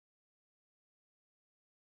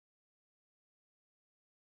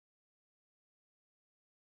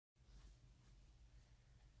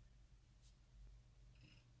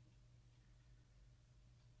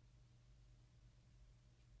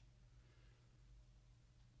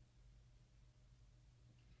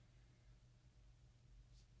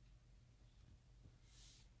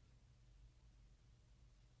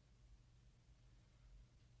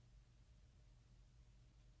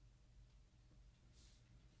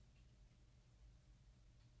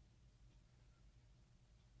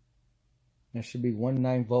There should be one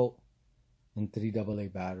 9-volt and 3 AA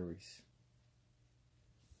batteries.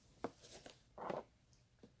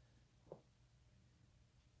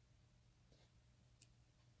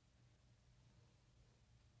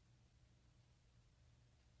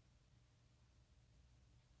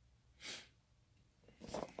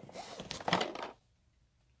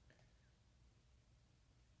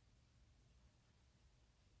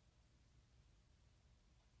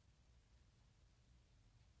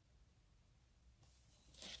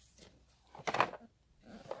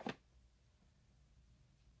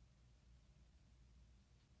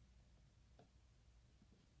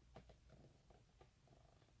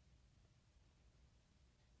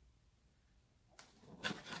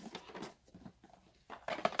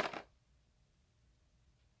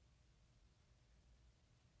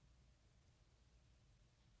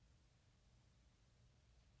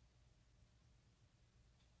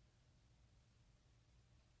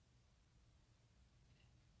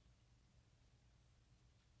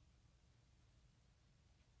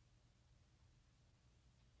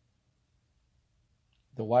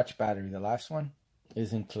 The watch battery, the last one,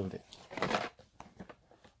 is included.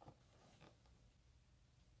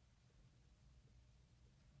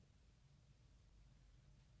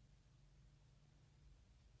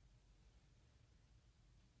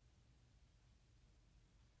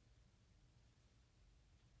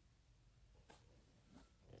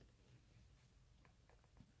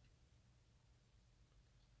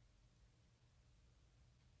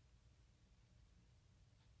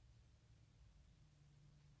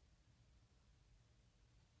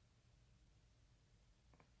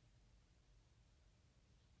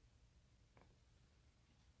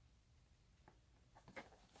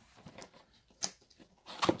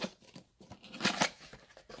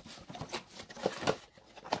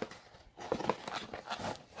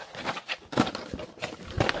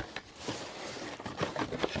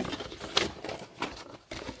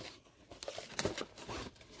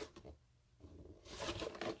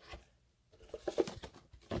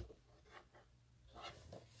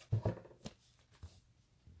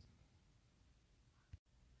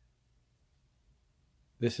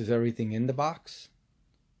 This is everything in the box.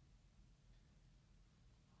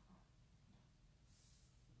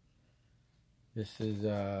 This is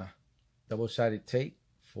double-sided tape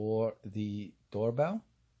for the doorbell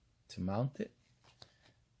to mount it,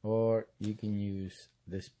 or you can use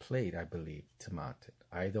this plate, I believe, to mount it,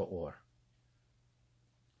 either or.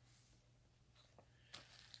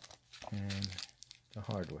 And the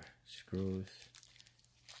hardware, screws,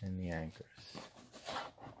 and the anchors.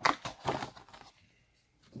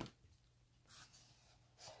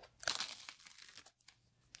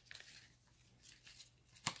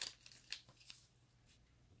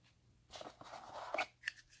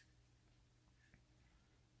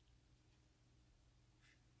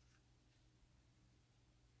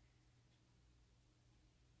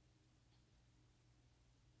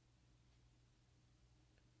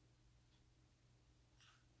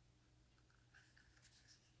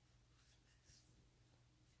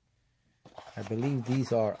 I believe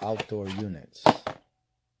these are outdoor units.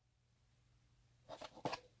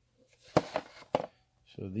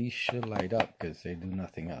 So these should light up because they do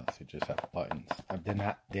nothing else. They just have buttons.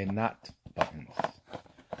 They're not buttons.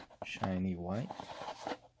 Shiny white.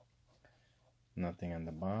 Nothing on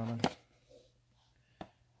the bottom.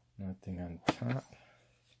 Nothing on top.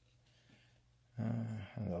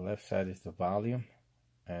 On the left side is the volume,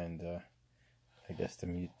 and I guess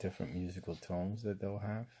the different musical tones that they'll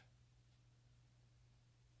have.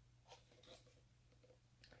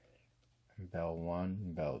 Bell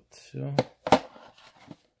 1, bell 2,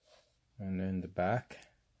 and then the back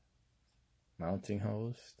mounting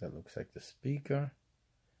hose that looks like the speaker,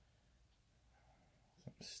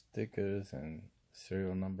 some stickers and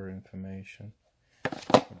serial number information,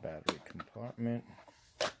 the battery compartment,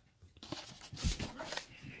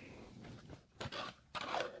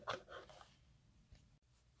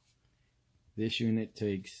 this unit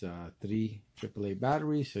takes 3 AAA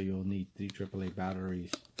batteries, so you'll need 3 AAA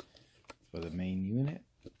batteries for the main unit.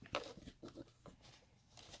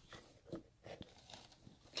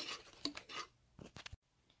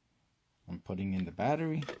 I'm putting in the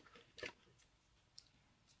battery.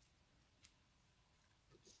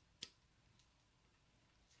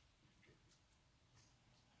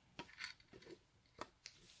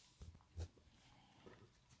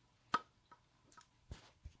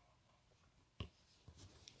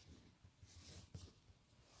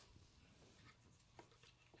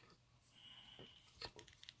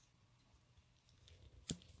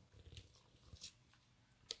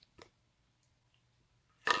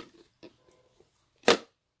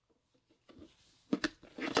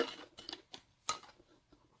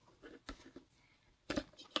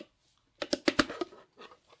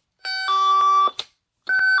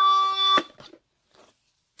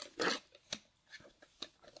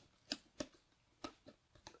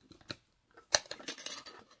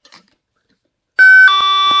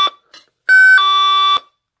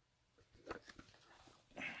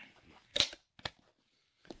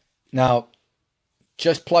 Now,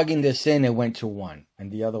 just plugging this in, it went to 1.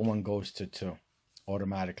 And the other one goes to 2.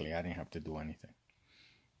 Automatically. I didn't have to do anything.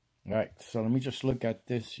 All right. So let me just look at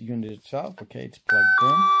this unit itself. Okay, it's plugged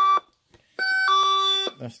in.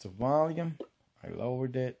 That's the volume. I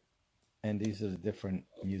lowered it. And these are the different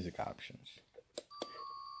music options.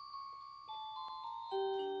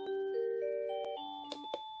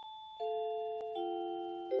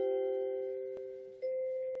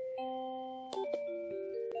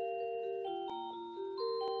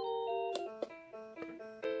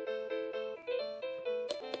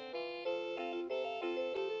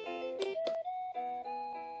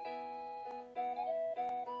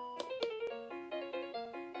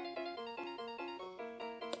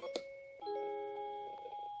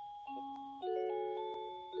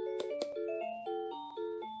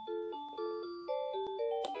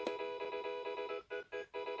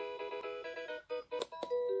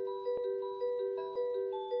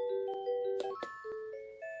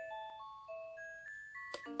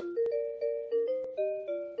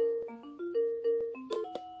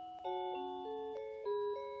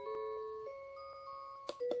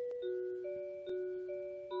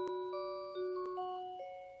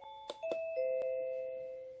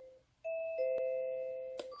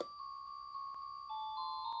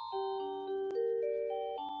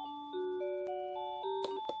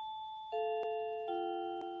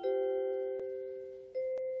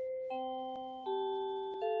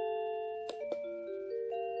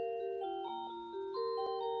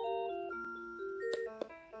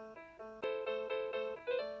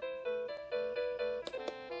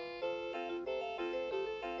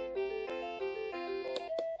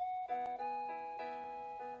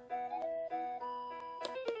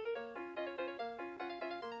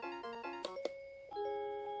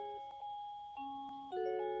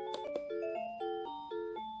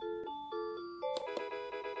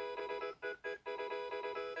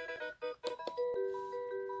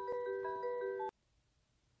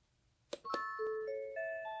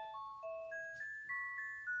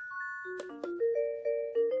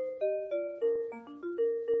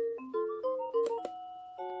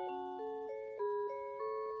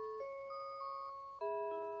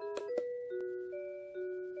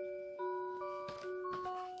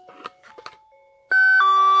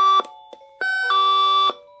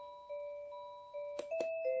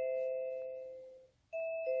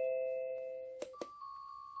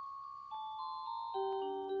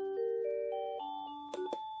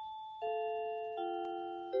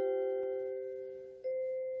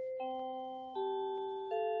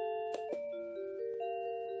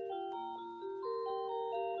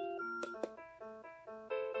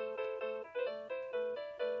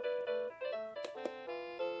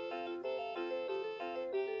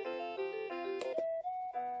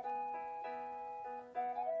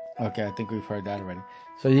 Okay, I think we've heard that already.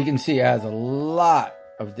 So you can see it has a lot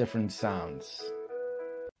of different sounds.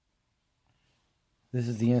 This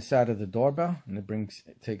is the inside of the doorbell, and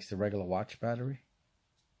it takes the regular watch battery.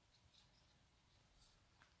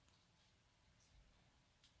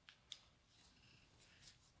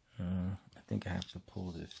 I think I have to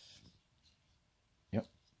pull this. Yep,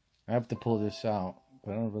 I have to pull this out,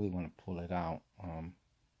 but I don't really want to pull it out.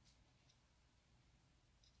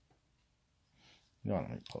 No,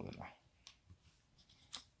 let me pull it out.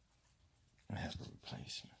 I have a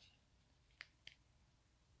replacement.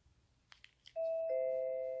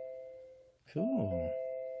 Cool.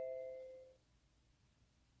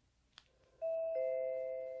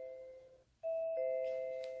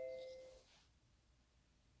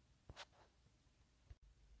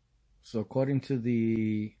 So according to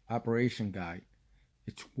the operation guide,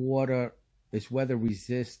 it's weather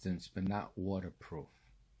resistant, but not waterproof.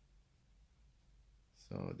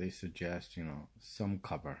 So they suggest, some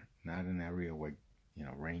cover, not an area where,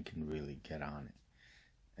 rain can really get on it.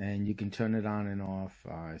 And you can turn it on and off,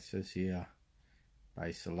 it says here,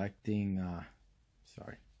 by selecting,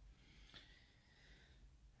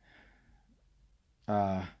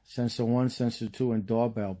 sensor 1, sensor 2, and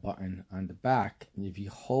doorbell button on the back. And if you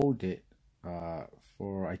hold it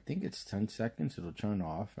for, I think it's 10 seconds, it'll turn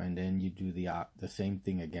off. And then you do the same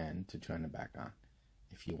thing again to turn it back on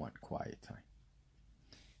if you want quiet time.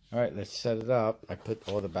 All right, let's set it up. I put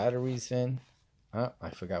all the batteries in. I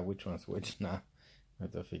forgot which one's which now. I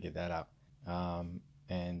have to figure that out.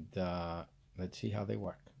 Let's see how they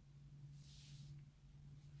work.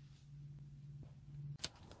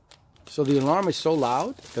 So the alarm is so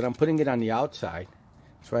loud that I'm putting it on the outside.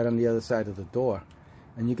 It's right on the other side of the door.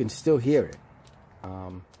 And you can still hear it.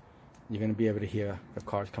 You're going to be able to hear the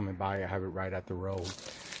cars coming by. I have it right at the road.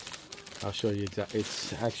 I'll show you.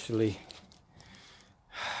 It's actually...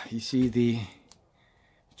 you see the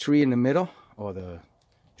tree in the middle, or the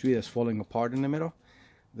tree that's falling apart in the middle?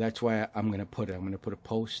 That's why I'm going to put it. I'm going to put a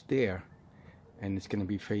post there, and it's going to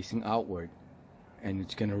be facing outward, and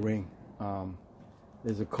it's going to ring.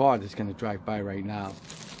 There's a car that's going to drive by right now.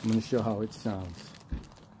 I'm going to show how it sounds.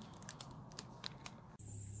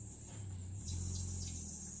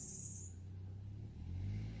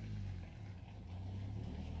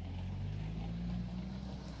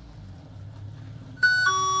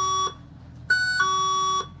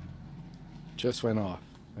 Just went off,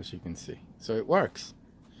 as you can see. So it works.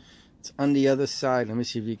 It's on the other side. Let me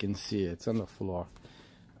see if you can see it. It's on the floor.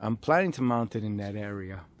 I'm planning to mount it in that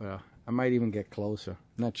area, but I might even get closer.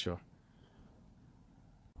 Not sure.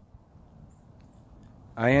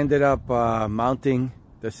 I ended up mounting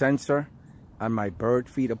the sensor on my bird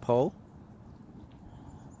feeder pole.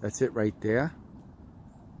 That's it right there.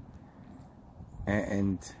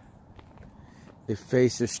 And it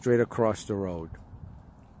faces straight across the road.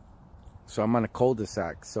 So I'm on a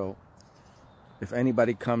cul-de-sac, so if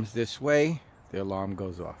anybody comes this way, the alarm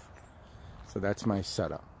goes off. So that's my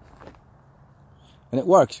setup. And it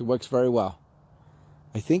works very well.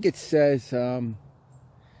 I think it says,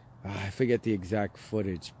 I forget the exact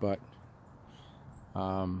footage, but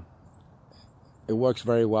it works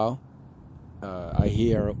very well. I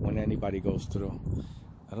hear it when anybody goes through.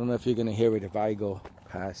 I don't know if you're gonna hear it if I go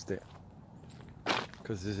past it,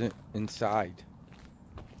 because it's inside.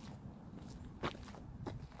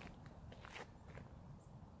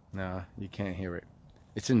 No, you can't hear it.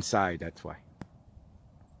 It's inside, that's why.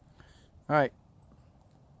 All right.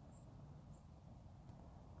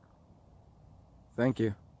 Thank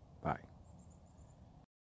you.